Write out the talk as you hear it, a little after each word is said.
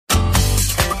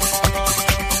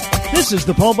This is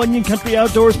the Paul Bunyan Country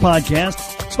Outdoors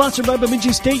Podcast, sponsored by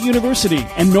Bemidji State University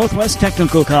and Northwest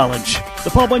Technical College.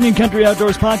 The Paul Bunyan Country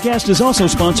Outdoors Podcast is also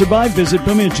sponsored by Visit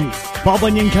Bemidji. Paul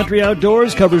Bunyan Country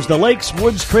Outdoors covers the lakes,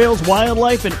 woods, trails,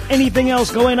 wildlife, and anything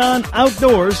else going on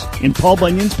outdoors in Paul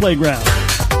Bunyan's playground.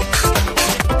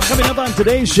 Coming up on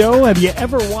today's show, have you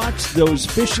ever watched those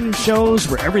fishing shows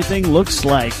where everything looks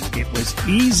like it was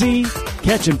easy,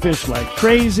 catching fish like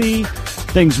crazy,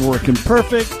 things working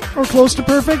perfect or close to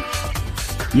perfect?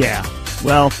 Yeah,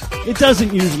 well, it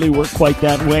doesn't usually work quite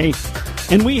that way.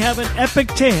 And we have an epic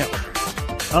tale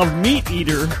of Meat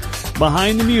Eater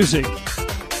behind the music,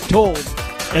 told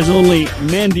as only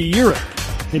Mandy Urich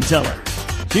can tell it.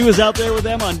 She was out there with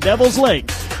them on Devil's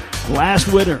Lake last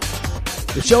winter.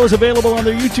 The show is available on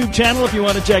their YouTube channel if you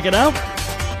want to check it out.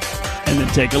 And then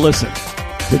take a listen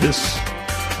to this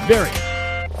very,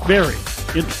 very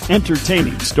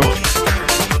entertaining story.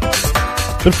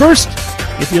 But first,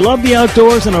 if you love the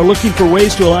outdoors and are looking for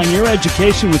ways to align your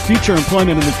education with future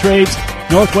employment in the trades,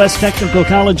 Northwest Technical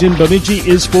College in Bemidji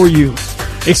is for you.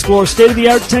 Explore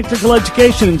state-of-the-art technical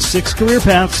education in 6 career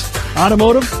paths: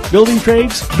 automotive, building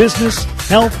trades, business,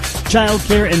 health,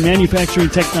 childcare, and manufacturing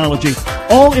technology.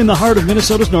 All in the heart of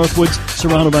Minnesota's Northwoods,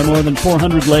 surrounded by more than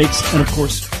 400 lakes and, of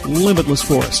course, limitless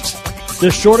forests. The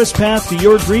shortest path to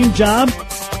your dream job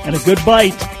and a good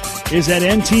bite is at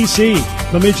NTC,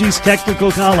 Bemidji's Technical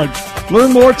College.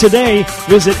 Learn more today.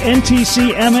 Visit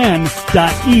ntcmn.edu.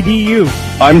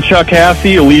 I'm Chuck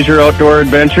Hassey, Leisure Outdoor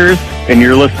Adventures, and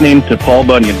you're listening to Paul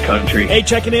Bunyan Country. Hey,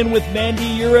 checking in with Mandy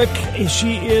Urich.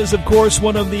 She is, of course,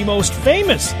 one of the most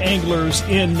famous anglers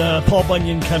in Paul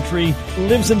Bunyan Country.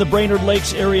 Lives in the Brainerd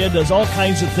Lakes area, does all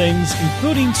kinds of things,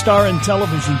 including star in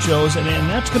television shows, and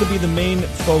that's going to be the main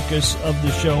focus of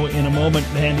the show in a moment,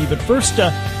 Mandy. But first,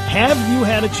 have you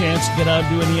had a chance to get out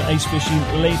and do any ice fishing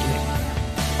lately?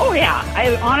 Oh, yeah.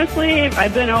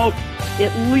 I've been out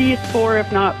at least 4,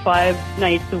 if not 5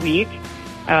 nights a week.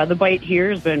 The bite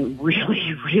here has been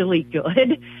really, really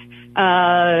good.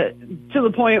 To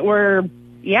the point where,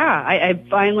 I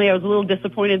was a little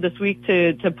disappointed this week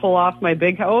to pull off my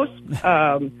big house.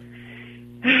 But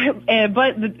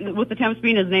with the temps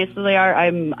being as nice as they are,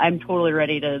 I'm totally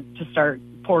ready to start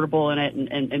portable in it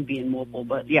and being mobile.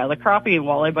 But yeah, the crappie and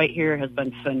walleye bite here has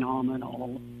been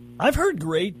phenomenal. I've heard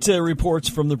great reports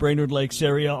from the Brainerd Lakes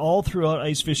area all throughout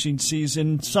ice fishing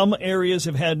season. Some areas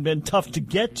have been tough to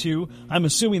get to. I'm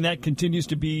assuming that continues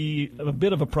to be a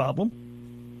bit of a problem.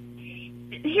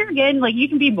 Here again, you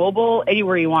can be mobile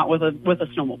anywhere you want with a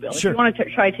snowmobile. Sure. If you want to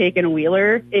try taking a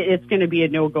wheeler, it's going to be a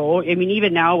no-go. I mean,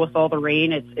 even now with all the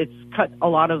rain, it's cut a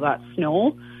lot of that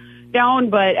snow down,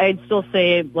 but I'd still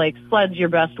say sled's your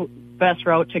best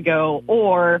route to go,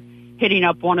 or hitting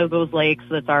up one of those lakes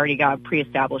that's already got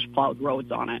pre-established plowed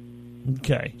roads on it.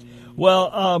 Okay.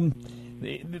 Well,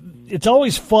 it's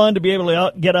always fun to be able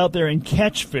to get out there and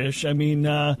catch fish. I mean,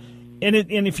 and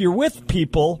if you're with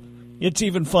people, it's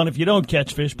even fun if you don't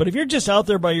catch fish. But if you're just out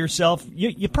there by yourself,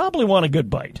 you probably want a good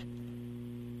bite.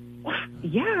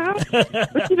 Yeah.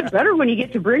 It's even better when you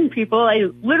get to bring people.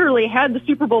 I literally had the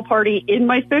Super Bowl party in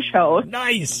my fish house.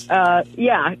 Nice.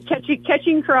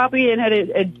 Catching crappie and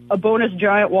had a bonus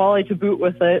giant walleye to boot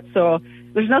with it. So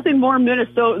there's nothing more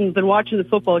Minnesotan than watching the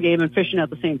football game and fishing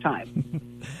at the same time.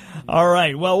 All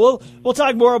right. Well, we'll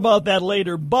talk more about that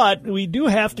later, but we do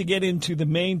have to get into the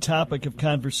main topic of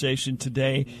conversation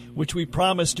today, which we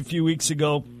promised a few weeks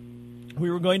ago. We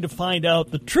were going to find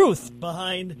out the truth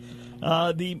behind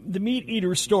the Meat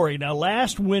Eater story. Now,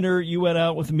 last winter, you went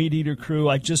out with the Meat Eater crew.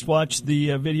 I just watched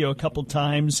the video a couple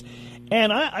times,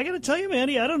 and I got to tell you,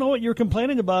 Mandy, I don't know what you're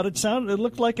complaining about. It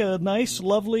looked like a nice,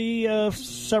 lovely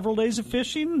several days of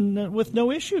fishing with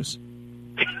no issues.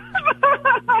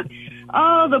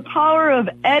 Oh, the power of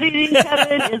editing,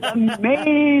 Kevin, is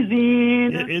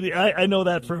amazing. I know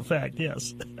that for a fact,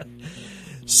 yes.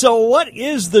 So what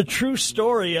is the true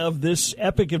story of this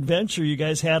epic adventure you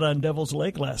guys had on Devil's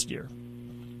Lake last year?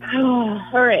 All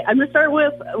right. I'm going to start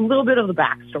with a little bit of the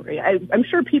backstory. I'm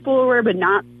sure people are aware, but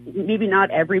maybe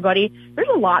not everybody. There's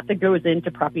a lot that goes into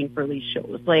prepping for these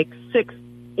shows,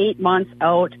 6-8 months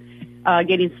out,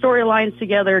 getting storylines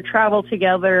together, travel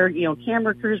together,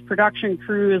 camera crews, production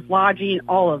crews, lodging,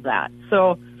 all of that.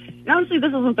 So honestly, this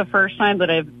isn't the first time that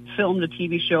I've filmed a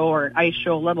TV show or an ice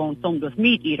show, let alone filmed with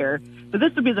Meat Eater. But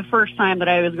this would be the first time that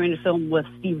I was going to film with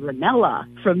Steve Rinella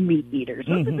from Meat Eater.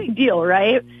 So it's a big deal,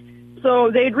 right?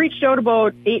 So they had reached out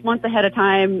about 8 months ahead of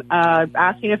time,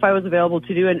 asking if I was available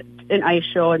to do an ice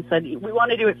show, and said, we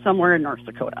want to do it somewhere in North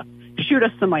Dakota. Shoot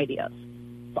us some ideas.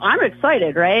 So I'm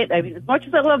excited, right? I mean, as much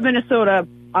as I love Minnesota,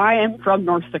 I am from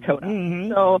North Dakota.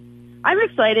 So I'm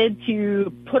excited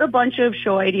to put a bunch of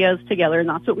show ideas together, and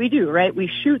that's what we do, right?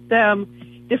 We shoot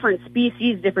them, different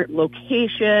species, different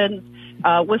locations,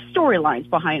 with storylines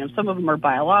behind them. Some of them are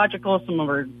biological, some of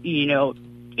them are, you know,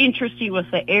 interesting with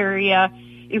the area.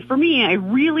 And for me, I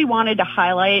really wanted to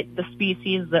highlight the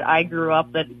species that I grew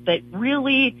up that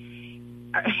really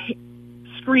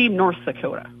scream North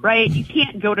Dakota, right? You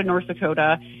can't go to North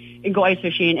Dakota and go ice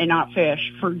fishing and not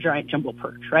fish for giant jumbo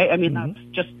perch, right? I mean, that's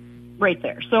just right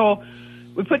there. So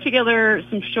we put together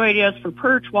some show ideas for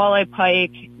perch, walleye,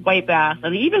 pike, white bass,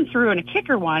 and even threw in a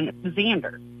kicker one,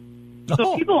 zander.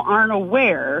 So if people aren't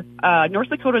aware, North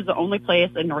Dakota is the only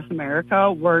place in North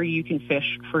America where you can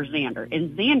fish for zander.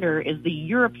 And zander is the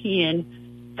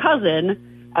European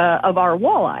cousin of our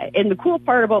walleye. And the cool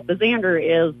part about the zander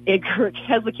is it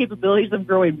has the capabilities of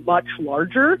growing much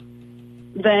larger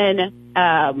than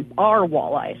our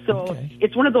walleye. So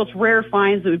it's one of those rare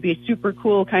finds that would be super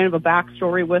cool, kind of a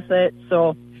backstory with it.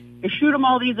 So I shoot them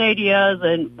all these ideas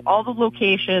and all the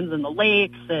locations and the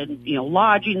lakes and, you know,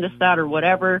 lodging, this, that, or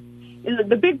whatever.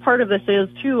 And the big part of this is,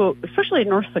 too, especially in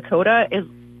North Dakota, is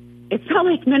it's not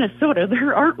like Minnesota.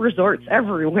 There aren't resorts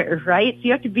everywhere, right? So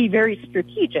you have to be very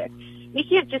strategic. You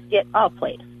can't just get a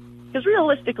place. Because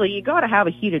realistically, you got to have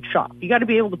a heated shop. You got to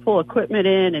be able to pull equipment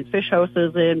in and fish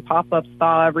houses in, pop-ups,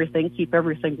 thaw everything, keep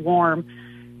everything warm,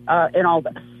 and all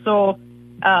this. So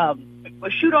we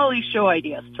shoot all these show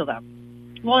ideas to them.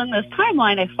 Well, in this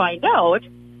timeline, I find out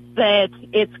that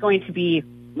it's going to be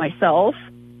myself,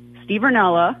 Steve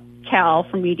Rinella, Cal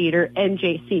from Meat Eater, and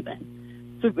Jay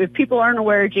Seaman. So if people aren't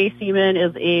aware, Jay Seaman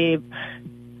is a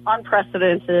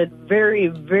unprecedented, very,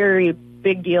 very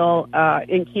big deal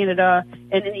in Canada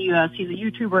and in the U.S. He's a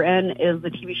YouTuber and is the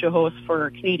TV show host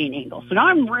for Canadian Angle. So now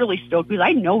I'm really stoked because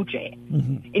I know Jay,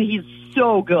 and he's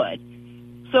so good.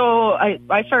 So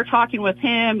I started talking with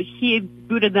him. He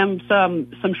booted them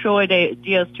some show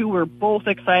ideas, too. We're both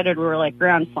excited. We're like,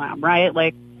 Grand Slam, right?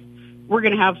 Like, we're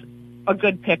going to have a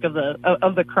good pick of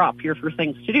the crop here for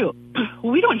things to do.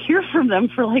 We don't hear from them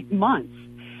for like months.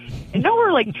 And now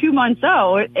we're like 2 months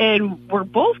out, and we're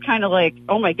both kind of like,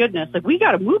 oh my goodness, like we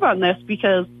got to move on this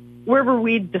because wherever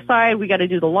we decide, we got to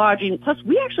do the lodging. Plus,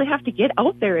 we actually have to get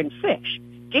out there and fish.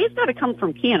 Jay's got to come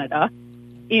from Canada,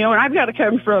 you know, and I've got to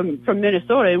come from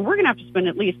Minnesota, and we're going to have to spend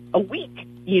at least a week,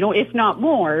 you know, if not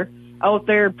more, out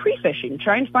there pre-fishing,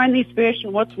 trying to find these fish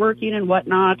and what's working and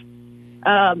whatnot.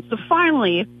 So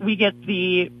finally, we get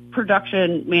the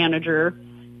production manager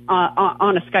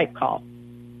on a Skype call.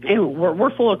 And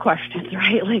we're full of questions,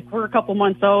 right? Like, we're a couple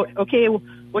months out. Okay,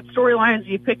 what storylines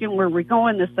are you picking? Where are we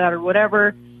going? This, that, or whatever.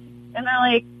 And they're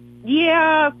like,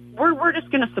 yeah, we're just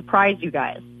going to surprise you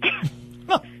guys.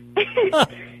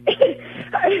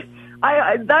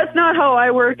 I that's not how I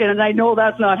work, and I know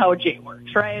that's not how Jay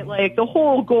works, right? Like, the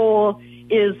whole goal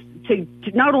is to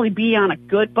not only be on a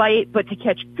good bite, but to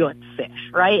catch good fish,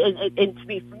 right? And to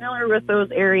be familiar with those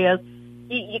areas.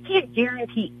 You can't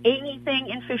guarantee anything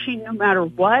in fishing no matter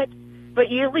what, but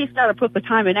you at least got to put the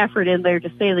time and effort in there to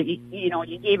say that, you know,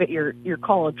 you gave it your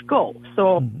college goal.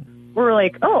 So we're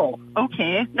like, oh,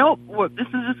 okay, nope, this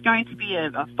is just going to be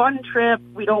a fun trip.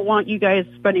 We don't want you guys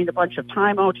spending a bunch of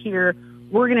time out here.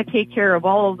 We're going to take care of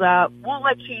all of that. We'll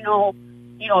let you know,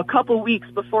 a couple weeks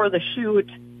before the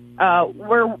shoot,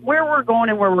 where we're going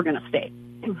and where we're going to stay.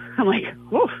 I'm like,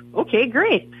 oh, okay,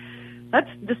 great. That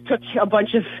just took a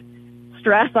bunch of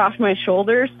stress off my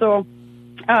shoulders. So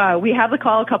we have the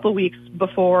call a couple of weeks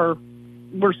before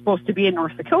we're supposed to be in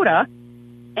North Dakota.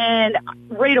 And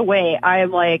right away,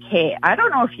 I'm like, hey, I don't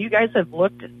know if you guys have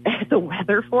looked at the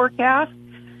weather forecast,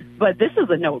 but this is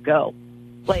a no-go.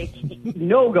 Like,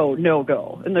 no-go,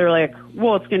 no-go. And they're like,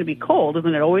 well, it's going to be cold.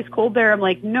 Isn't it always cold there? I'm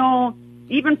like, no,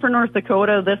 even for North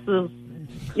Dakota, this is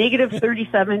negative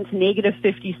 37 to negative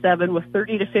 57 with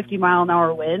 30 to 50 mile an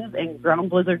hour winds and ground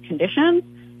blizzard conditions.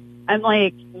 I'm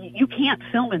like, you can't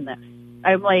film in this.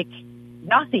 I'm like,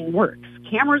 nothing works.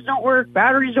 Cameras don't work,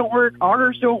 batteries don't work,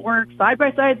 augers don't work,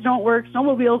 side-by-sides don't work,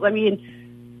 snowmobiles. I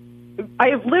mean, I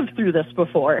have lived through this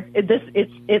before.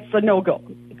 It's a no-go.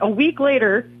 A week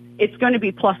later, it's going to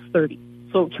be plus 30.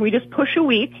 So can we just push a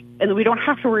week, and then we don't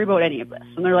have to worry about any of this?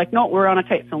 And they're like, no, we're on a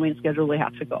tight filming schedule. We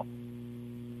have to go.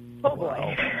 Oh,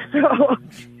 boy. So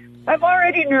I'm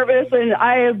already nervous, and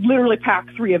I have literally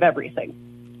packed 3 of everything.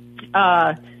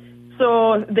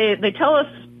 So they tell us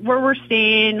where we're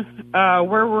staying,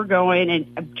 where we're going,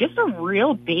 and just a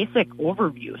real basic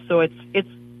overview. So it's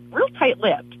real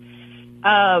tight-lipped.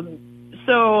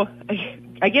 So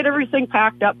I get everything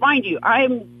packed up. Mind you,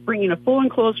 I'm bringing a full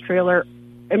enclosed trailer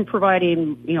and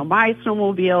providing, my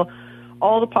snowmobile,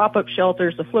 all the pop-up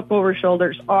shelters, the flip-over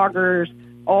shelters, augers,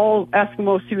 all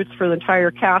Eskimo suits for the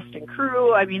entire cast and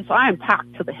crew. I mean, so I am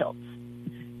packed to the hilt.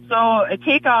 So I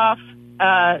take off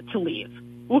to leave.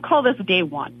 We'll call this day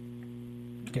one.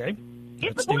 Okay.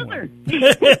 It's a blizzard.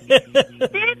 It's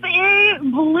a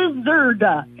blizzard.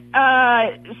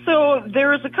 So there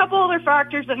was a couple other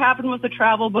factors that happened with the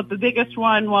travel, but the biggest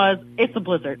one was it's a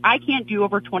blizzard. I can't do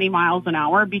over 20 miles an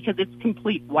hour because it's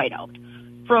complete whiteout.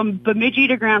 From Bemidji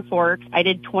to Grand Forks, I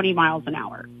did 20 miles an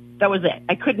hour. That was it.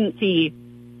 I couldn't see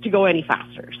to go any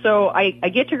faster. So I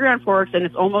get to Grand Forks and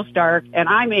it's almost dark, and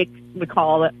I make the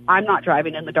call that I'm not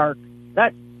driving in the dark.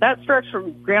 That stretch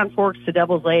from Grand Forks to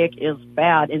Devil's Lake is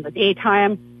bad in the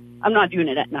daytime. I'm not doing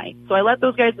it at night. So I let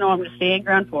those guys know I'm going to stay in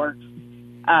Grand Forks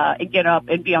and get up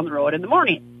and be on the road in the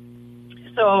morning.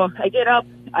 So I get up.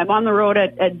 I'm on the road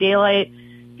at daylight,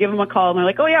 give them a call, and they're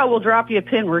like, oh, yeah, we'll drop you a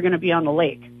pin. We're going to be on the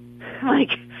lake. I'm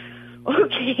like,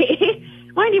 okay.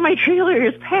 Mind you, my trailer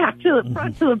is packed to the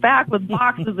front to the back with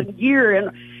boxes and gear,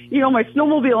 and, my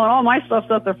snowmobile and all my stuff's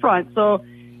at the front. So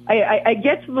I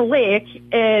get to the lake,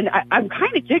 and I'm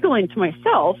kind of giggling to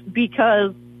myself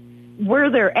because where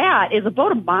they're at is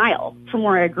about a mile from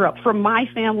where I grew up, from my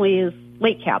family's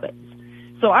lake cabins.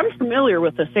 So I'm familiar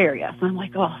with this area. So I'm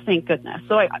like, oh, thank goodness.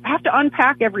 So I have to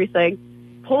unpack everything,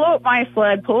 pull out my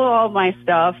sled, pull out all my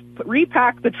stuff,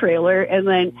 repack the trailer, and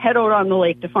then head out on the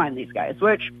lake to find these guys,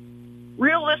 which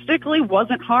realistically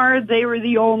wasn't hard. They were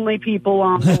the only people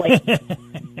on the lake.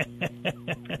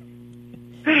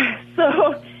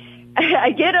 So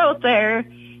I get out there,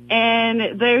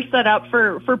 and they're set up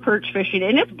for perch fishing,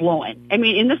 and it's blowing. I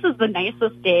mean, and this is the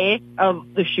nicest day of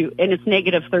the shoot, and it's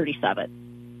negative 37.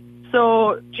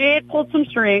 So Jay had pulled some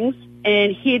strings,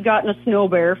 and he had gotten a snow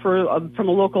bear from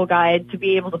a local guide to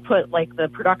be able to put, like, the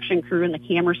production crew and the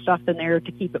camera stuff in there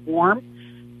to keep it warm.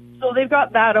 So they've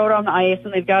got that out on the ice,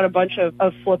 and they've got a bunch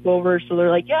of flip overs. So they're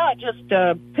like, yeah, just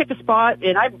pick a spot.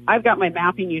 And I've got my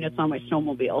mapping units on my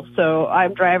snowmobile. So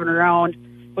I'm driving around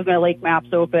with my lake maps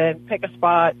open, pick a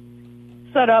spot,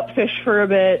 set up, fish for a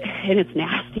bit, and it's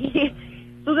nasty.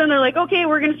 So then they're like, okay,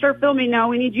 we're going to start filming now.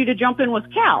 We need you to jump in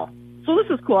with Cal. So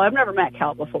this is cool. I've never met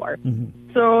Cal before.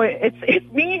 Mm-hmm. So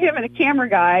it's me, him, and a camera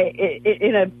guy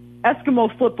in a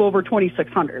Eskimo flip over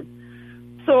 2600.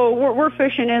 So we're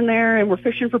fishing in there, and we're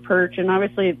fishing for perch, and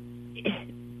obviously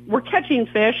we're catching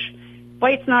fish.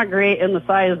 Bite's not great, and the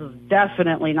size is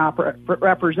definitely not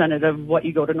representative of what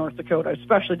you go to North Dakota,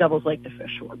 especially Devil's Lake, to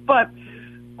fish for. But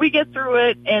we get through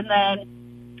it, and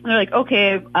then they're like,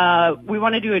 okay, we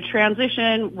want to do a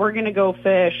transition. We're going to go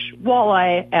fish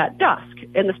walleye at dusk.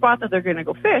 And the spot that they're going to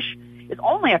go fish is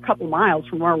only a couple miles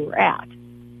from where we're at.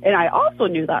 And I also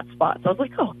knew that spot. So I was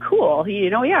like, oh, cool.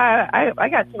 Yeah, I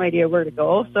got some idea where to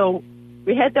go. So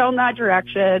we head down that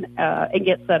direction and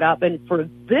get set up. And for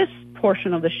this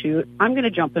portion of the shoot, I'm going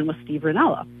to jump in with Steve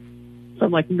Ranella. So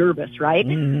I'm, like, nervous, right?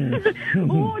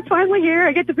 Oh, it's finally here.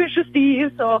 I get to fish with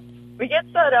Steve. So we get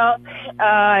set up,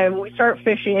 and we start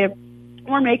fishing.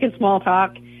 We're making small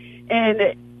talk. And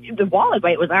the walleye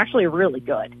bite was actually really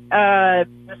good. The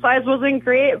size wasn't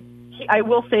great. I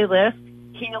will say this.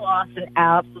 He lost an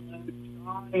absolute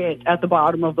giant at the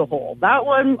bottom of the hole. That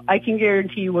one, I can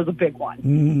guarantee, was a big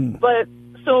one. But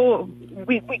so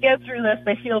we get through this.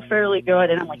 I feel fairly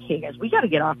good. And I'm like, hey, guys, we got to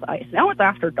get off the ice. Now it's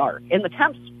after dark, and the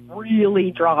temp's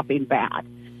really dropping bad.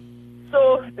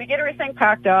 So we get everything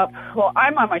packed up. Well,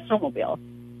 I'm on my snowmobile.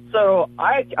 So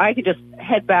I could just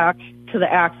head back to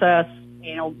the access,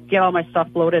 get all my stuff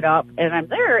loaded up, and I'm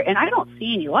there, and I don't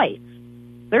see any lights.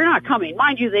 They're not coming.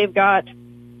 Mind you, they've got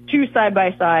 2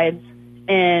 side-by-sides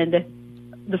and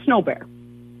the snow bear.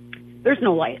 There's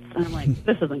no lights. And I'm like,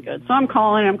 this isn't good. So I'm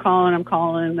calling.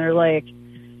 And they're like,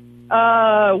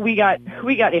 we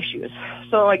got issues.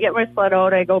 So I get my sled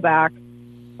out. I go back.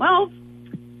 Well,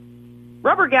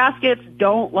 rubber gaskets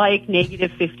don't like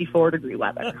negative 54-degree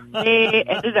weather. They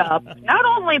ended up not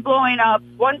only blowing up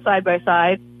one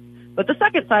side-by-side, but the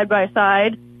second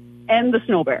side-by-side and the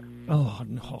snow bear. Oh,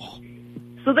 no.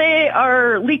 So they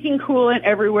are leaking coolant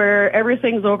everywhere.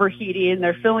 Everything's overheating.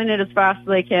 They're filling it as fast as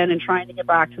they can and trying to get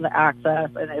back to the access.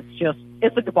 And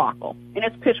it's a debacle. And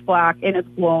it's pitch black, and it's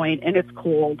blowing, and it's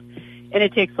cold. And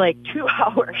it takes like 2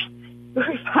 hours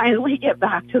to finally get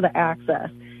back to the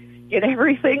access, get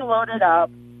everything loaded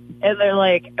up. And they're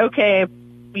like, okay,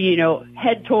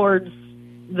 head towards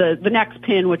the next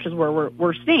pin, which is where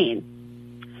we're staying.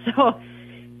 So,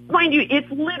 mind you, it's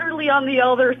literally on the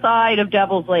other side of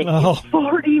Devil's Lake. Oh. It's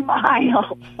 40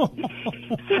 miles.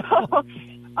 So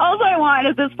all I want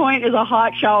at this point is a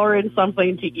hot shower and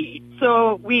something to eat.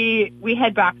 So we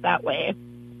head back that way.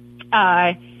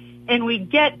 And we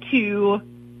get to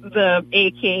the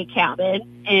AK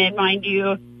cabin. And mind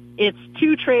you, it's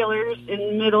 2 trailers in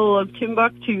the middle of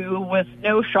Timbuktu with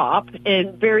no shop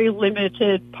and very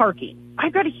limited parking.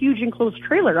 I've got a huge enclosed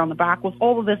trailer on the back with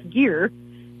all of this gear,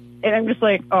 and I'm just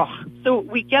like, oh. So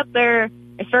we get there,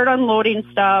 I start unloading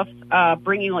stuff,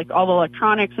 bringing like all the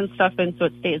electronics and stuff in so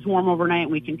it stays warm overnight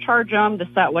and we can charge them, this,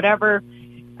 that, whatever.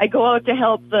 I go out to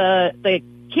help the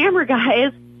camera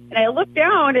guys, and I look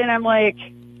down and I'm like,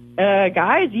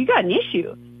 guys, you got an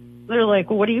issue. They're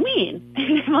like, well, what do you mean?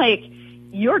 And I'm like,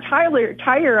 your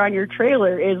tire on your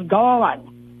trailer is gone.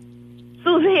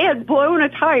 So they had blown a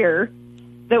tire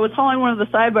that was hauling one of the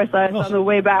side-by-sides on the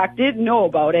way back, didn't know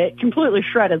about it, completely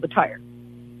shredded the tire.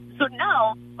 So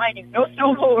now, mind you,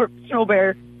 no snow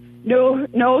bear,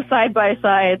 no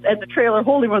side-by-sides, and the trailer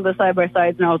holding one of the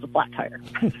side-by-sides now is a flat tire.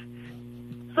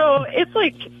 So it's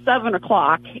like 7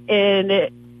 o'clock,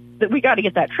 and we got to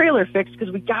get that trailer fixed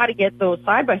because we got to get those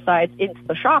side-by-sides into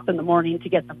the shop in the morning to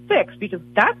get them fixed because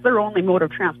that's their only mode of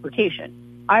transportation.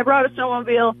 I brought a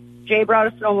snowmobile, Jay brought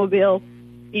a snowmobile,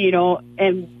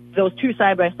 and those 2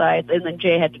 side-by-sides, and then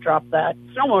Jay had to drop that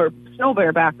snow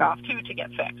bear back off, too, to get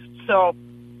fixed. So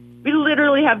we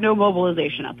literally have no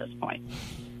mobilization at this point.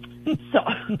 So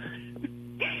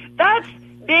that's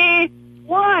day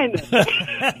 1. This is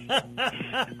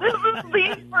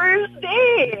the first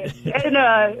day. And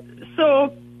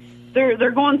so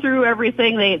they're going through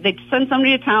everything. They send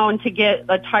somebody to town to get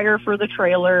a tire for the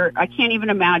trailer. I can't even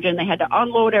imagine. They had to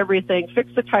unload everything, fix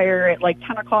the tire at like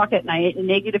 10 o'clock at night in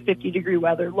negative 50-degree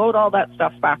weather, load all that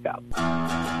stuff back up.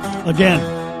 Again,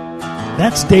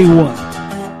 that's day 1.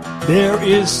 There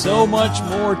is so much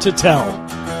more to tell,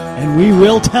 and we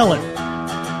will tell it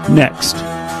next.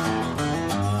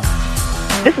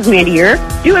 This is Mandy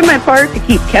Urick, doing my part to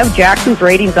keep Kev Jackson's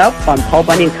ratings up on Paul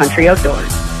Bunyan Country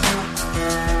Outdoors.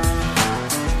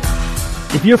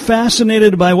 If you're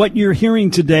fascinated by what you're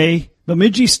hearing today,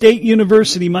 Bemidji State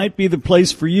University might be the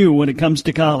place for you when it comes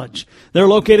to college. They're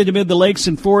located amid the lakes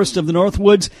and forests of the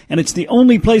Northwoods, and it's the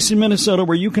only place in Minnesota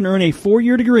where you can earn a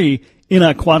 4-year degree in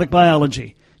aquatic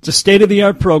biology. It's a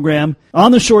state-of-the-art program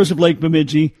on the shores of Lake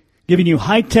Bemidji, giving you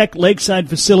high-tech lakeside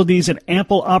facilities and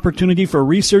ample opportunity for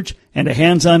research and a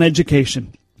hands-on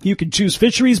education. You can choose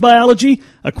fisheries biology,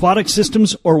 aquatic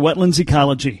systems, or wetlands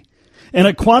ecology. An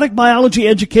aquatic biology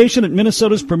education at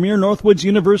Minnesota's premier Northwoods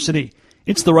University.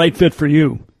 It's the right fit for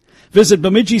you. Visit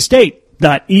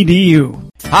BemidjiState.edu.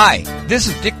 Hi, this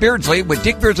is Dick Beardsley with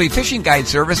Dick Beardsley Fishing Guide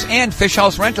Service and Fish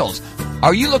House Rentals.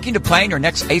 Are you looking to plan your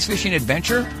next ice fishing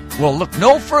adventure? Well, look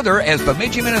no further as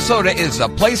Bemidji, Minnesota is the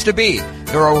place to be.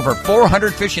 There are over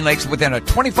 400 fishing lakes within a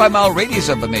 25-mile radius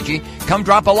of Bemidji. Come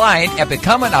drop a line and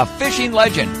become a fishing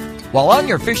legend. While on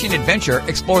your fishing adventure,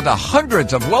 explore the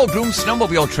hundreds of well-groomed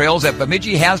snowmobile trails that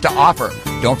Bemidji has to offer.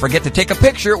 Don't forget to take a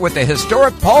picture with the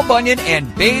historic Paul Bunyan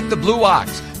and bathe the Blue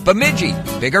Ox. Bemidji,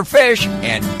 bigger fish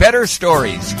and better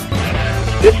stories.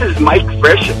 This is Mike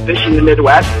Frisch of Fishing the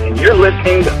Midwest, and you're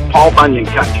listening to Paul Bunyan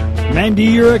Country. Mandy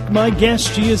Urick, my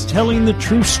guest, she is telling the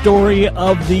true story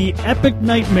of the epic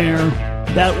nightmare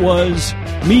that was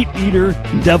Meat Eater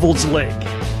Devil's Lake.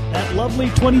 That lovely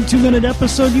 22-minute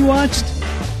episode you watched,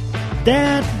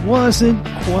 that wasn't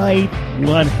quite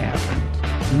what happened.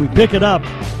 And we pick it up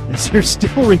as they're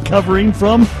still recovering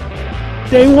from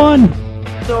day 1.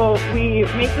 So we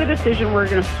make the decision we're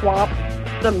going to swap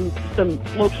some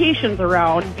locations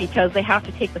around because they have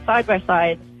to take the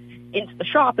side-by-sides into the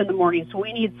shop in the morning, so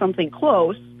we need something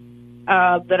close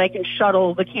that I can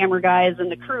shuttle the camera guys and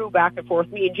the crew back and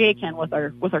forth. Me and Jay can with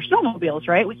our snowmobiles,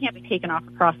 right? We can't be taken off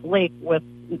across the lake with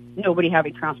nobody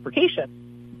having transportation.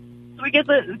 So we get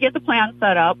the plan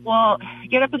set up. Well,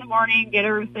 get up in the morning, get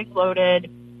everything loaded,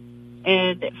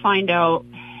 and find out,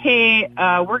 hey,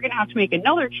 we're going to have to make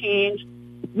another change.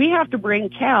 We have to bring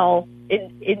Cal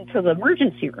into the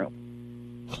emergency room.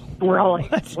 And we're all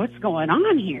like, what's going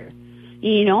on here?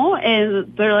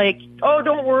 And they're like, oh,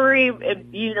 don't worry,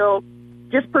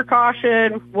 just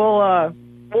precaution. We'll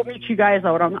meet you guys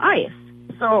out on the ice.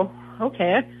 So,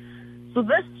 okay. So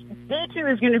this day 2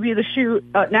 is going to be the shoot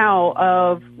now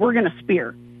of we're going to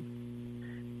spear.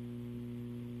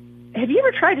 Have you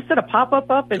ever tried to set a pop-up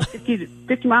up at 50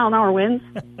 mile an hour winds?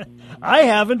 I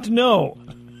haven't, no.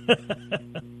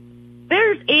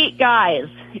 There's 8 guys,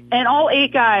 and all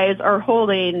 8 guys are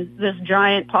holding this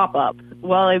giant pop-up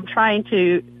while I'm trying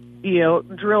to,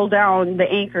 drill down the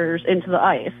anchors into the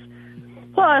ice.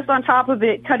 Plus, on top of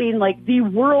it, cutting like the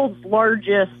world's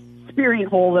largest spearing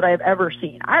hole that I've ever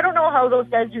seen. I don't know how those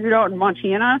guys do it out in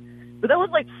Montana, but that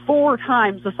was like 4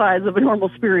 times the size of a normal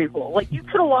spearing hole. Like, you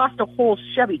could have lost a whole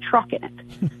Chevy truck in it.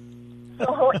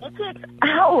 So it takes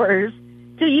hours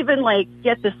to even,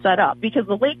 get this set up, because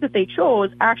the lake that they chose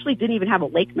actually didn't even have a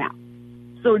lake map.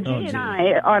 So Jay and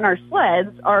I, on our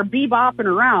sleds, are bebopping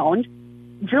around,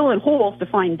 drilling holes to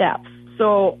find depth.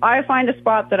 So I find a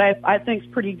spot that I think's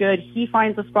pretty good. He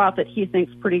finds a spot that he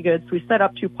thinks pretty good. So we set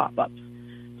up 2 pop-ups.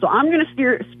 So I'm going to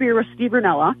spear with Steve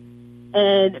Ranella,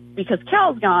 and because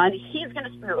Cal's gone, he's going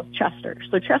to spear with Chester.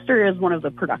 So Chester is one of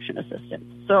the production assistants.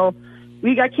 So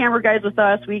we got camera guys with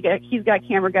us. He's got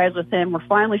camera guys with him. We're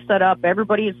finally set up.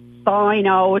 Everybody's thawing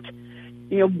out,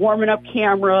 warming up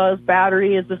cameras,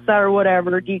 batteries, et cetera,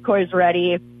 whatever. Decoys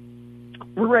ready.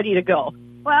 We're ready to go.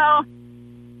 Well,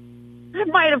 I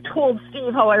might have told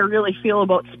Steve how I really feel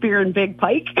about spearing big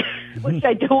pike, which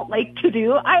I don't like to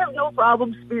do. I have no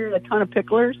problem spearing a ton of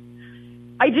picklers.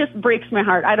 It just breaks my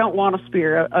heart. I don't want to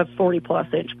spear a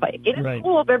 40-plus inch pike. It is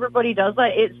cool if everybody does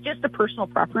that. It's just a personal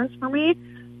preference for me.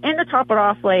 And to top it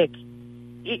off,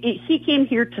 he came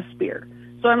here to spear.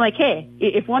 So I'm like, hey,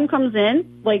 if one comes in,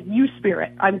 you spear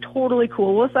it. I'm totally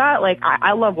cool with that.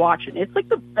 I love watching. It's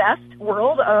the best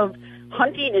world of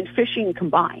hunting and fishing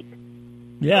combined.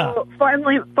 Yeah. So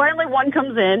finally one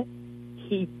comes in,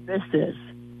 he misses.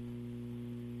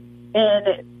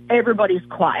 And everybody's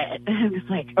quiet. And it's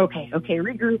like, okay,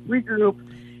 regroup.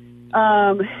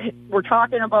 We're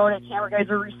talking about it. Camera guys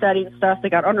are resetting stuff. They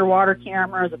got underwater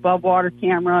cameras, above water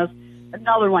cameras.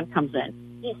 Another one comes in.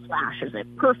 He smashes it.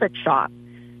 Perfect shot.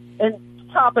 And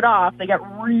to top it off, they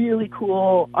got really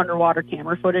cool underwater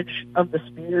camera footage of the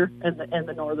spear and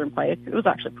the northern pike. It was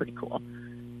actually pretty cool.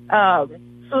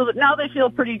 So now they feel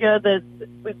pretty good that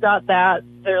we've got that.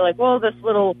 They're like, well, this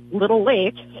little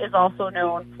lake is also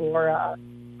known for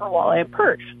walleye and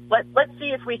perch. Let's see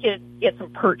if we can get some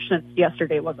perch since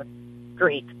yesterday wasn't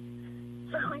great.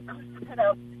 So we set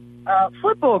up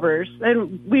flipovers,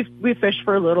 and we fished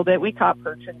for a little bit. We caught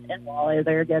perch and walleye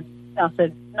there again.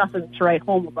 Nothing to write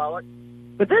home about.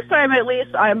 But this time, at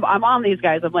least, I'm on these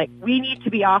guys. I'm like, we need to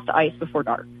be off the ice before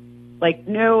dark.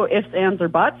 No ifs, ands, or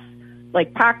buts.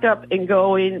 Packed up and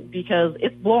going because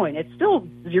it's blowing. It's still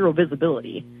zero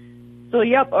visibility. So,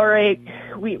 yep, all right,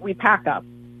 we pack up.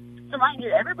 So, mind you,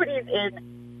 everybody's in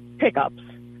pickups.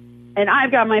 And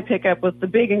I've got my pickup with the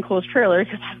big enclosed trailer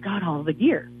because I've got all the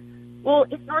gear. Well,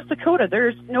 it's North Dakota.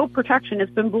 There's no protection.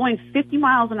 It's been blowing 50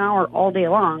 miles an hour all day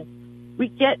long. We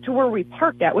get to where we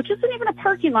parked at, which isn't even a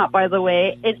parking lot, by the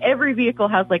way, and every vehicle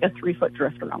has a 3-foot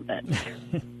drift around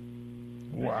it.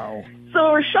 Wow.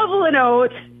 So we're shoveling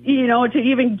out, to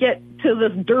even get to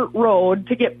this dirt road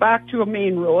to get back to a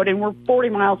main road, and we're 40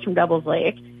 miles from Devil's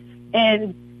Lake.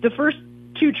 And the first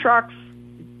 2 trucks,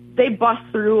 they bust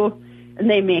through, and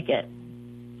they make it.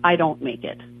 I don't make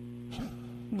it.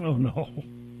 Oh, no.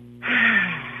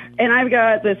 And I've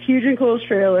got this huge enclosed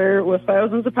trailer with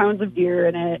thousands of pounds of gear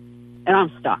in it, and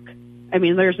I'm stuck. I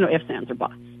mean, there's no ifs, ands, or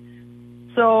buts.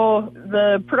 So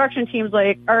the production team's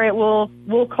like, all right, we'll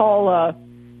call a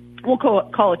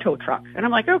tow truck. And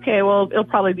I'm like, okay, well, it'll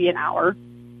probably be an hour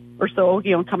or so,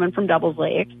 coming from Devil's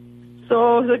Lake.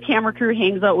 So the camera crew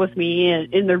hangs out with me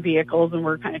in their vehicles, and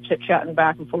we're kind of chit-chatting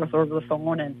back and forth over the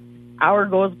phone, and an hour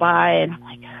goes by, and I'm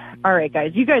like, all right,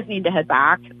 guys, you guys need to head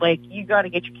back. You got to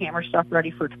get your camera stuff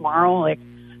ready for tomorrow.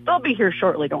 They'll be here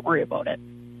shortly. Don't worry about it.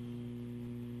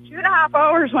 2.5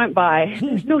 hours went by.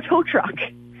 There's no tow truck.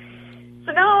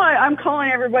 So now I'm calling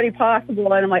everybody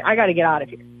possible, and I'm like, I got to get out of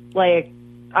here.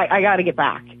 I got to get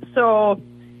back. So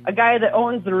a guy that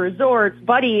owns the resorts,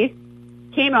 Buddy,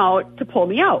 came out to pull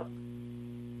me out.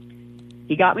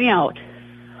 He got me out.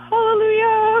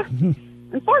 Hallelujah.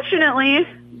 Unfortunately,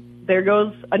 there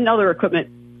goes another equipment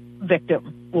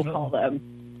victim, we'll call them.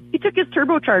 He took his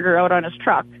turbocharger out on his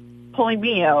truck, pulling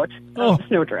me out of the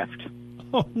snowdrift.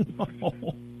 Oh, no.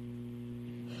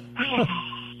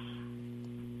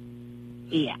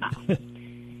 Yeah.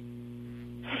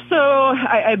 So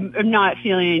I'm not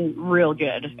feeling real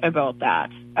good about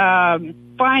that.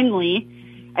 Finally,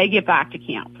 I get back to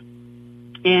camp.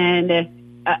 And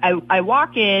I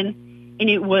walk in, and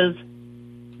it was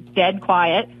dead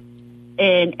quiet.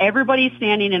 And everybody's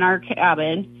standing in our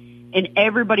cabin, and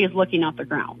everybody's looking at the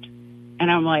ground.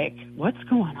 And I'm like, what's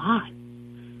going on?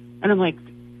 And I'm like,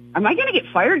 am I going to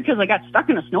get fired because I got stuck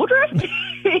in a snowdrift?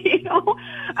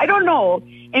 I don't know.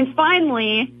 And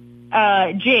finally,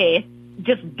 Jay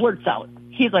just blurts out.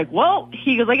 He's like, well,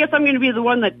 he goes, I guess I'm going to be the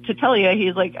one to tell you.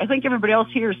 He's like, I think everybody else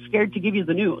here is scared to give you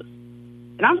the news.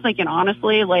 And I'm thinking,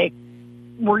 honestly,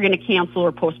 we're going to cancel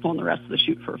or postpone the rest of the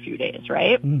shoot for a few days,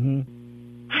 right? Mm-hmm.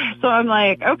 So I'm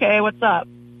like, okay, what's up?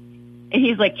 And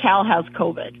he's like, Cal has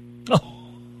COVID.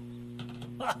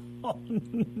 Oh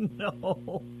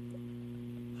no.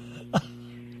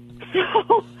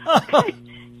 So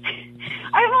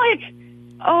I'm like,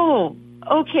 oh,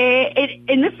 okay,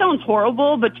 and this sounds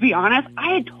horrible, but to be honest,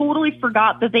 I had totally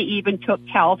forgot that they even took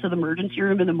Cal to the emergency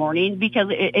room in the morning because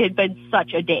it had been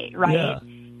such a day, right? Yeah.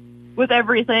 With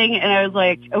everything, and I was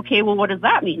like, okay, well, what does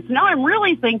that mean? So now I'm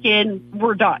really thinking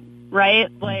we're done, right?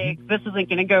 Like, this isn't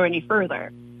going to go any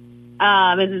further.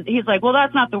 And he's like, well,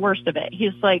 that's not the worst of it.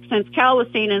 He's like, since Cal was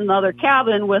staying in another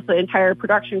cabin with the entire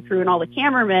production crew and all the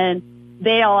cameramen,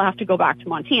 they all have to go back to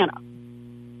Montana.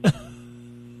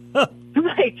 I'm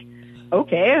like,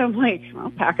 okay. I'm like, I'll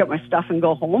pack up my stuff and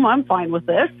go home. I'm fine with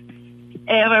this.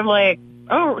 And I'm like,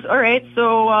 oh, all right.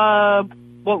 So,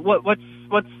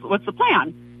 what's the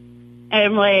plan? And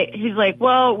I'm like, he's like,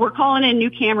 well, we're calling in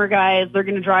new camera guys. They're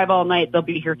going to drive all night. They'll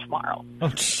be here tomorrow. Oh,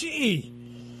 gee.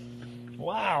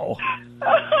 Wow.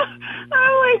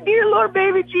 I'm like, dear Lord,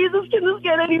 baby Jesus, can this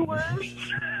get any worse?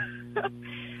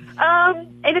 And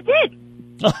it did.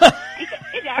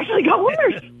 It actually got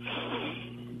worse.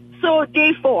 So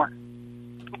day 4.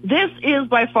 This is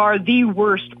by far the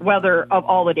worst weather of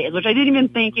all the days, which I didn't even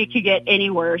think it could get any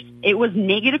worse. It was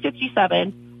negative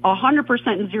 57,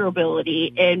 100%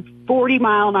 zero-ability, and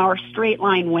 40-mile-an-hour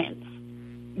straight-line winds.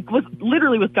 Was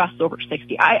literally with gusts over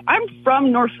 60. I'm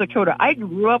from North Dakota. I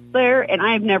grew up there, and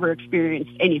I have never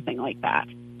experienced anything like that.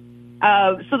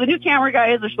 So the new camera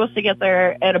guys are supposed to get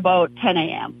there at about 10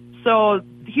 a.m. So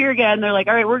here again, they're like,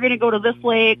 all right, we're going to go to this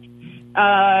lake,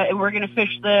 and we're going to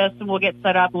fish this, and we'll get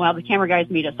set up, and we'll have the camera guys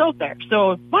meet us out there.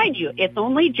 So mind you, it's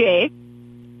only Jay,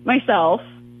 myself,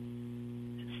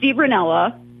 Steve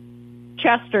Ranella,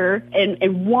 Chester,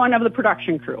 and one of the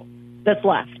production crew that's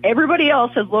left. Everybody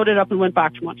else has loaded up and went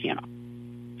back to Montana.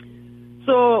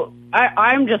 So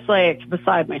I'm just like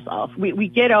beside myself. We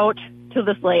get out to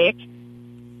this lake,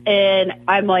 and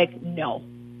I'm like, no.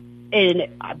 And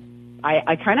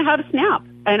I kind of had a snap.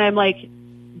 And I'm like,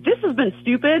 this has been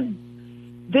stupid.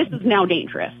 This is now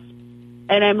dangerous.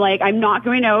 And I'm like, I'm not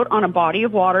going out on a body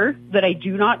of water that I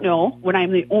do not know when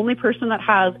I'm the only person that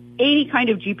has any kind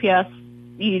of GPS,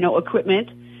 equipment.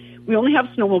 We only have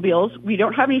snowmobiles. We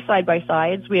don't have any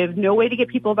side-by-sides. We have no way to get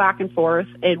people back and forth,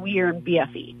 and we are in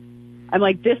BFE. I'm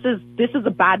like, this is a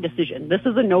bad decision. This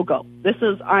is a no-go.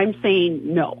 I'm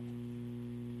saying no.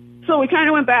 So we kind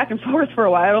of went back and forth for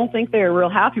a while. I don't think they were real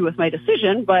happy with my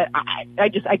decision, but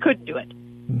I couldn't do it.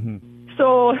 Mm-hmm.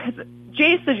 So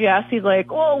Jay says yes. He's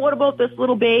like, oh, what about this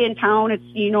little bay in town? It's,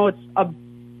 it's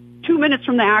 2 minutes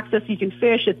from the access. You can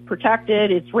fish. It's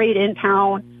protected. It's right in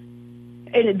town.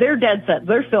 And they're dead set.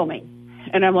 They're filming.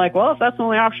 And I'm like, well, if that's the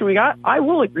only option we got, I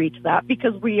will agree to that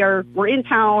because we're in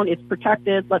town. It's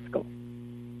protected. Let's go.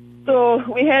 So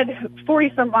we head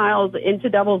 40-some miles into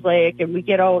Devil's Lake, and we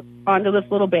get out onto this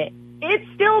little bay. It's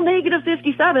still negative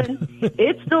 57.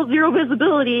 It's still zero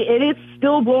visibility, and it's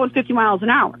still blowing 50 miles an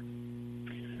hour.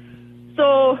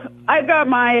 So I've got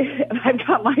my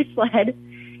sled,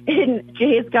 and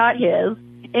Jay's got his,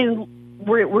 and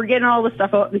we're getting all this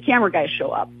stuff out, and the camera guys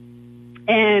show up.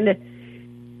 And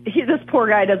this poor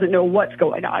guy doesn't know what's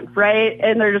going on, right?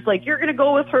 And they're just like, you're going to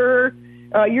go with her.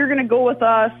 You're going to go with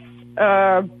us.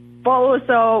 Follow us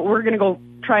out. We're going to go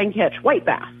try and catch white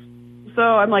bass. So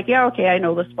I'm like, yeah, okay, I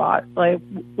know the spot. Like,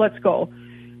 let's go.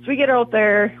 So we get out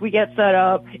there. We get set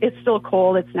up. It's still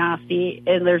cold. It's nasty.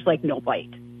 And there's, like, no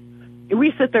bite. And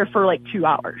we sit there for, like, 2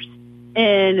 hours.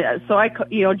 And so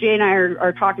Jay and I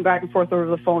are talking back and forth over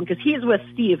the phone because he's with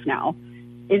Steve now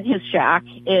in his shack,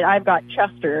 and I've got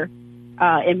Chester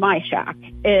in my shack.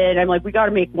 And I'm like, we got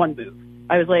to make one move.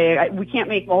 I was like, we can't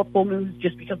make multiple moves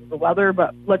just because of the weather,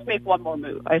 but let's make one more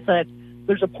move. I said,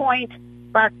 there's a point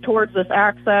back towards this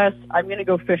access. I'm going to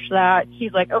go fish that.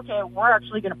 He's like, okay, we're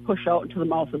actually going to push out into the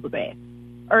mouth of the bay.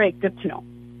 All right, good to know.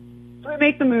 So we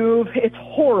make the move. It's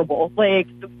horrible. Like,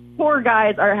 the poor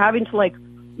guys are having to, like,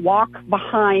 walk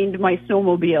behind my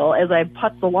snowmobile as I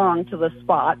putz along to the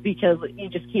spot because you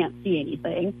just can't see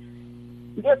anything.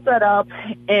 Get set up,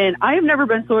 and I have never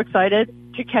been so excited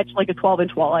to catch like a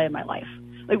 12-inch walleye in my life.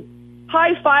 Like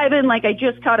high-fiving like I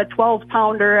just caught a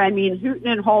 12-pounder. I mean, hooting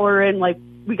and hollering like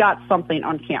we got something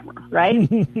on camera, right?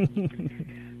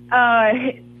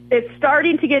 It's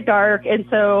starting to get dark, and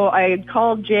so I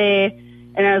called Jay,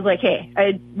 and I was like,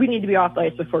 hey, we need to be off the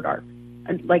ice before dark.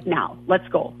 And like now, let's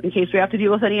go in case we have to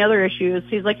deal with any other issues.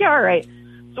 He's like, yeah, all right.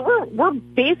 So we're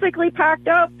basically packed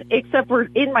up, except we're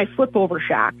in my flip over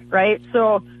shack, right?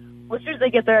 So as soon as I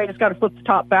get there, I just got to flip the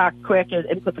top back quick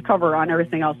and put the cover on.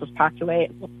 Everything else is packed away.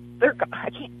 They're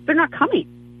not coming.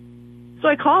 So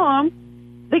I call them.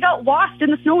 They got lost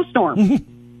in the snowstorm.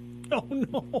 Oh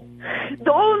no!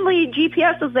 The only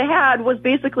GPSs they had was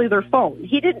basically their phone.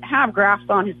 He didn't have graphs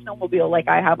on his snowmobile like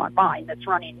I have on mine that's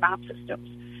running map systems.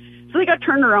 So they got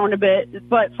turned around a bit,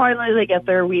 but finally they get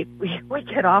there. We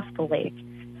get off the lake,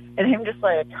 and him just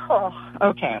like, oh,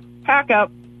 okay, pack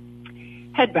up,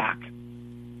 head back.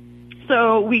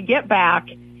 So we get back,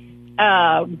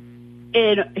 and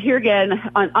here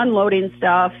again, unloading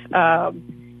stuff, and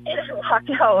I walked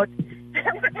out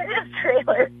and looked at his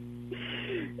trailer,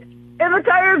 and the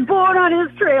tire's blowing on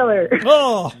his trailer.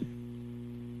 Oh.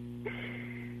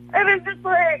 And it's just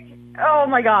like, oh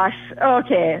my gosh,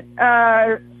 okay.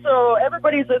 So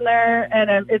everybody's in there,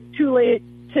 and it's too late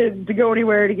to go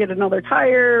anywhere to get another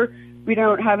tire. We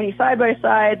don't have any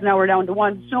side-by-sides. Now we're down to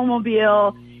one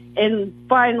snowmobile. And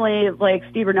finally, like,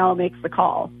 Steve Rinella makes the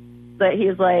call that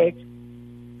he's like,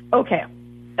 okay,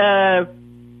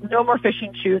 no more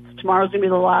fishing shoots. Tomorrow's going to be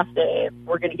the last day.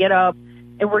 We're going to get up,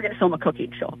 and we're going to film a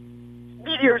cooking show.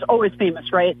 Meteor's always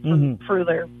famous, right, for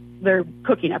their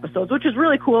cooking episodes, which is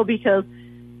really cool because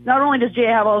not only does Jay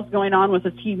have all this going on with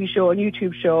his TV show and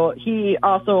YouTube show, he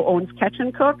also owns Catch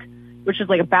and Cook, which is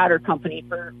like a batter company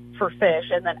for fish,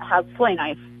 and then has Flay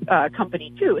Knife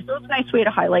company too. So it's a nice way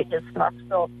to highlight his stuff.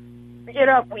 So we get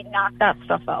up, we knock that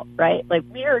stuff out, right? Like,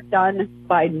 we are done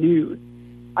by noon.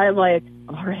 I'm like,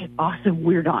 all right, awesome,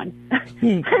 we're done. I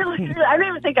don't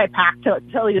even think I packed, to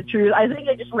tell you the truth. I think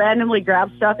I just randomly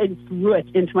grabbed stuff and threw it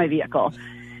into my vehicle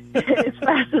as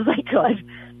fast as I could.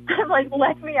 I'm like,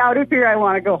 let me out of here, I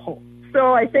want to go home.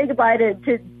 So I say goodbye to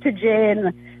Jay,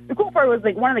 and the cool part was,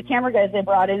 like, one of the camera guys they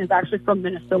brought in is actually from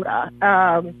Minnesota,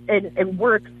 and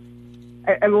works,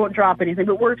 I won't drop anything,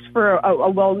 but works for a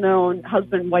well-known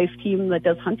husband-wife team that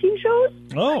does hunting shows.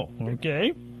 Oh,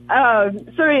 okay.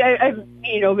 So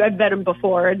I've met him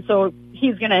before, and so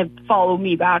he's going to follow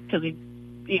me back because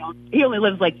he only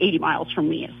lives like 80 miles from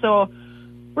me. So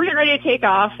we're getting ready to take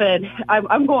off, and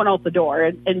I'm going out the door,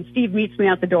 and Steve meets me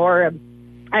at the door, and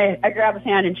I grab his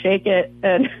hand and shake it,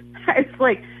 and I was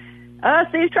like,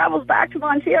 safe travels back to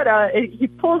Montana. And he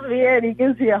pulls me in, he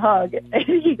gives me a hug, and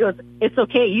he goes, it's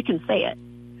okay, you can say it.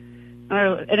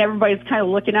 And everybody's kind of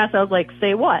looking at us. I was like,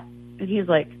 say what? And he's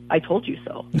like, I told you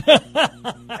so.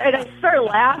 And I started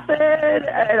laughing,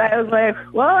 and I was like,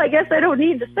 well, I guess I don't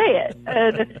need to say it.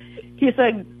 And he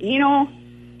said,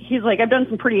 he's like, I've done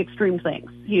some pretty extreme things.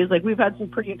 He was like, we've had some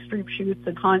pretty extreme shoots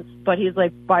and hunts, but he's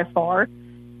like, by far,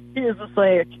 he was just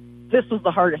like, this was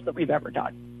the hardest that we've ever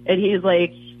done. And he's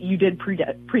like, you did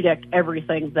predict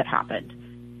everything that happened.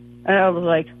 And I was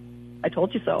like, I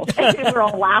told you so. And we're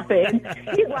all laughing.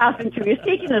 He's laughing too. He's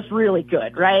taking this really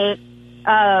good, right?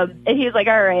 And he's like,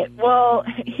 all right, well,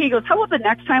 he goes, how about the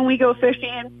next time we go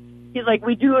fishing? He's like,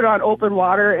 we do it on open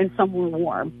water and somewhere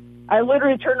warm. I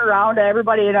literally turned around to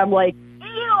everybody and I'm like,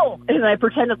 ew! And I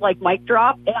pretended like mic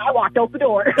drop, and I walked out the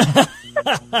door. That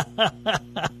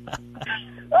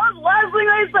was the last thing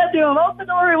I said to him. Out the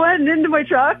door I went and into my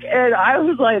truck, and I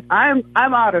was like, I'm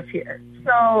out of here.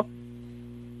 So,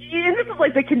 and this is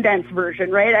like the condensed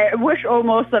version, right? I wish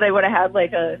almost that I would have had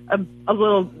like a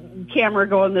little camera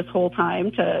going this whole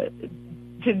time to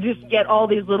just get all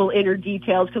these little inner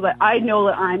details, because I know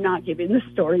that I'm not giving this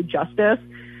story justice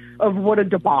of what a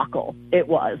debacle it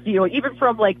was. Even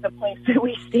from like the place that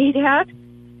we stayed at,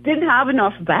 didn't have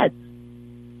enough beds.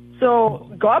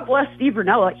 So God bless Steve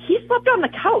Rinella. He slept on the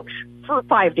couch for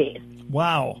 5 days.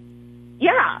 Wow.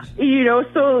 Yeah.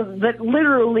 So that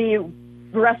literally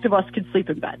the rest of us could sleep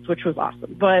in beds, which was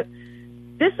awesome. But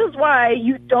this is why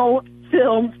you don't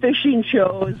film fishing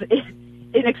shows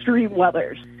in extreme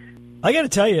weathers. I got to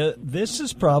tell you, this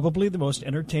is probably the most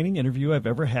entertaining interview I've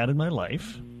ever had in my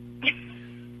life.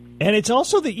 And it's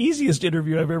also the easiest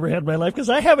interview I've ever had in my life because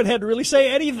I haven't had to really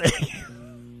say anything.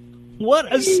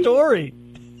 What a story.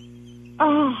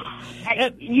 Oh,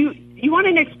 you want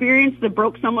an experience that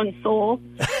broke someone's soul?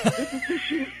 This is the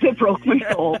shoot that broke my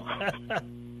soul.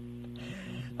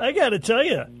 I got to tell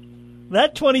you,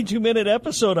 that 22-minute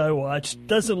episode I watched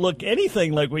doesn't look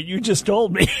anything like what you just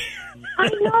told me. I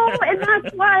know, and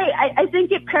that's why I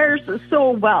think it pairs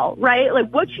so well, right?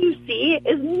 Like, what you see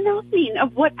is nothing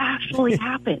of what actually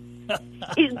happened.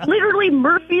 It literally,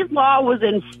 Murphy's Law was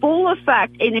in full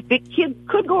effect, and if it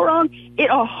could go wrong, it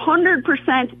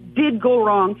 100% did go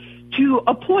wrong, to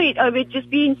a point of it just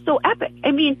being so epic.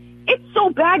 I mean, it's so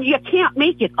bad you can't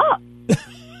make it up.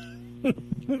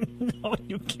 No,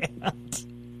 you can't.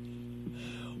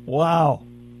 Wow.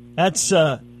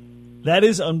 That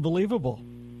is unbelievable.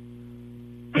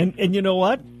 And you know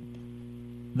what?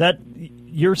 That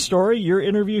your story, your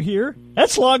interview here,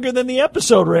 that's longer than the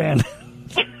episode ran.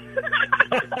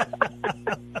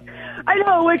 I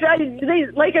know, like I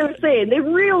was saying, they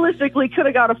realistically could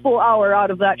have got a full hour out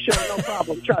of that show, no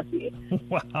problem, trust me.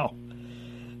 Wow.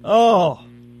 Oh,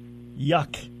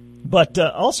 yuck. But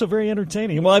also very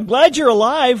entertaining. Well, I'm glad you're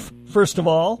alive first of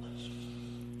all.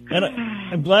 And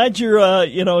I'm glad you're,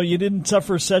 you didn't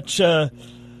suffer such a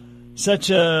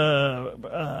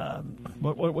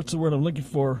what's the word I'm looking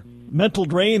for? Mental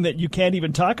drain that you can't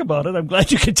even talk about it. I'm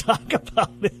glad you could talk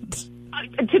about it.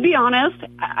 To be honest,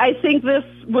 I think this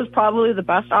was probably the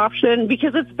best option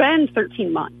because it's been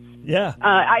 13 months. Yeah.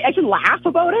 I can laugh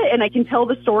about it and I can tell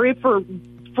the story for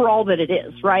all that it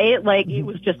is, right? Like, it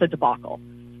was just a debacle.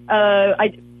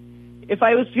 If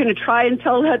I was going to try and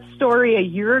tell that story a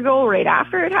year ago, right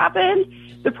after it happened,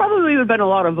 there probably would have been a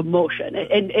lot of emotion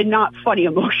and not funny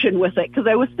emotion with it because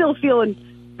I was still feeling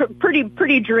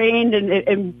pretty drained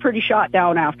and pretty shot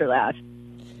down after that.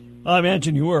 I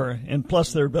imagine you were. And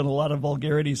plus, there have been a lot of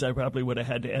vulgarities I probably would have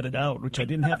had to edit out, which I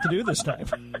didn't have to do this time.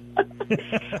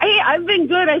 Hey, I've been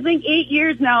good, I think, 8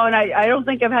 years now, and I don't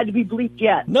think I've had to be bleeped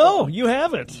yet. No, you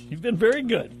haven't. You've been very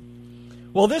good.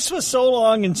 Well, this was so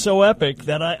long and so epic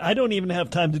that I don't even have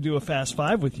time to do a Fast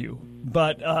Five with you.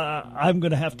 But I'm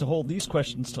going to have to hold these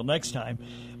questions till next time.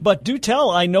 But do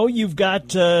tell, I know you've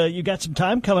got some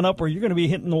time coming up where you're going to be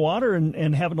hitting the water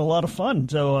and having a lot of fun.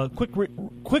 So quick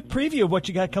preview of what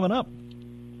you got coming up.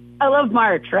 I love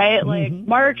March, right? Like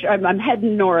March, I'm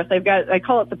heading north. I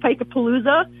call it the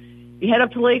Pike-a-Palooza. You head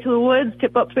up to Lake of the Woods,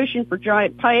 tip up fishing for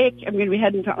giant pike. I'm going to be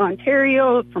heading to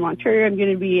Ontario. From Ontario, I'm going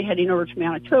to be heading over to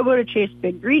Manitoba to chase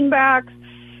big greenbacks.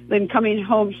 Then coming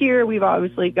home here, we've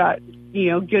obviously got,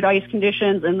 good ice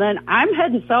conditions. And then I'm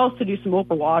heading south to do some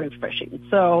open water fishing.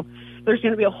 So there's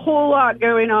going to be a whole lot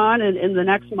going on in the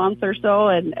next month or so.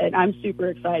 And I'm super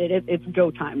excited. It's go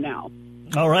time now.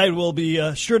 All right, we'll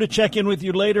be sure to check in with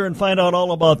you later and find out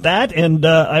all about that. And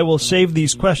I will save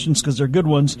these questions because they're good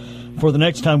ones for the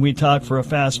next time we talk for a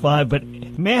Fast Five. But,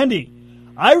 Mandy,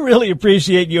 I really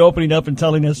appreciate you opening up and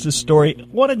telling us this story.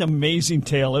 What an amazing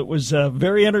tale. It was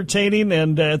very entertaining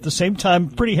and at the same time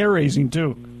pretty hair-raising,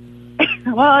 too.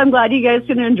 Well, I'm glad you guys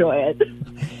can enjoy it.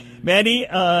 Mandy,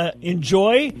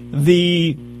 enjoy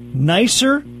the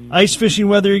nicer ice fishing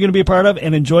weather you're going to be a part of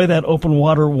and enjoy that open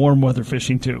water, warm weather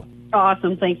fishing, too.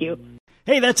 Awesome. Thank you.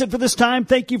 Hey, that's it for this time.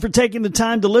 Thank you for taking the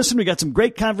time to listen. We got some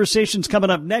great conversations coming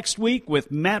up next week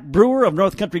with Matt Brewer of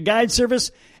North Country Guide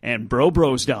Service and Bro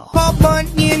Brosdahl. Paul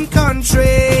Bunyan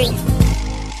Country.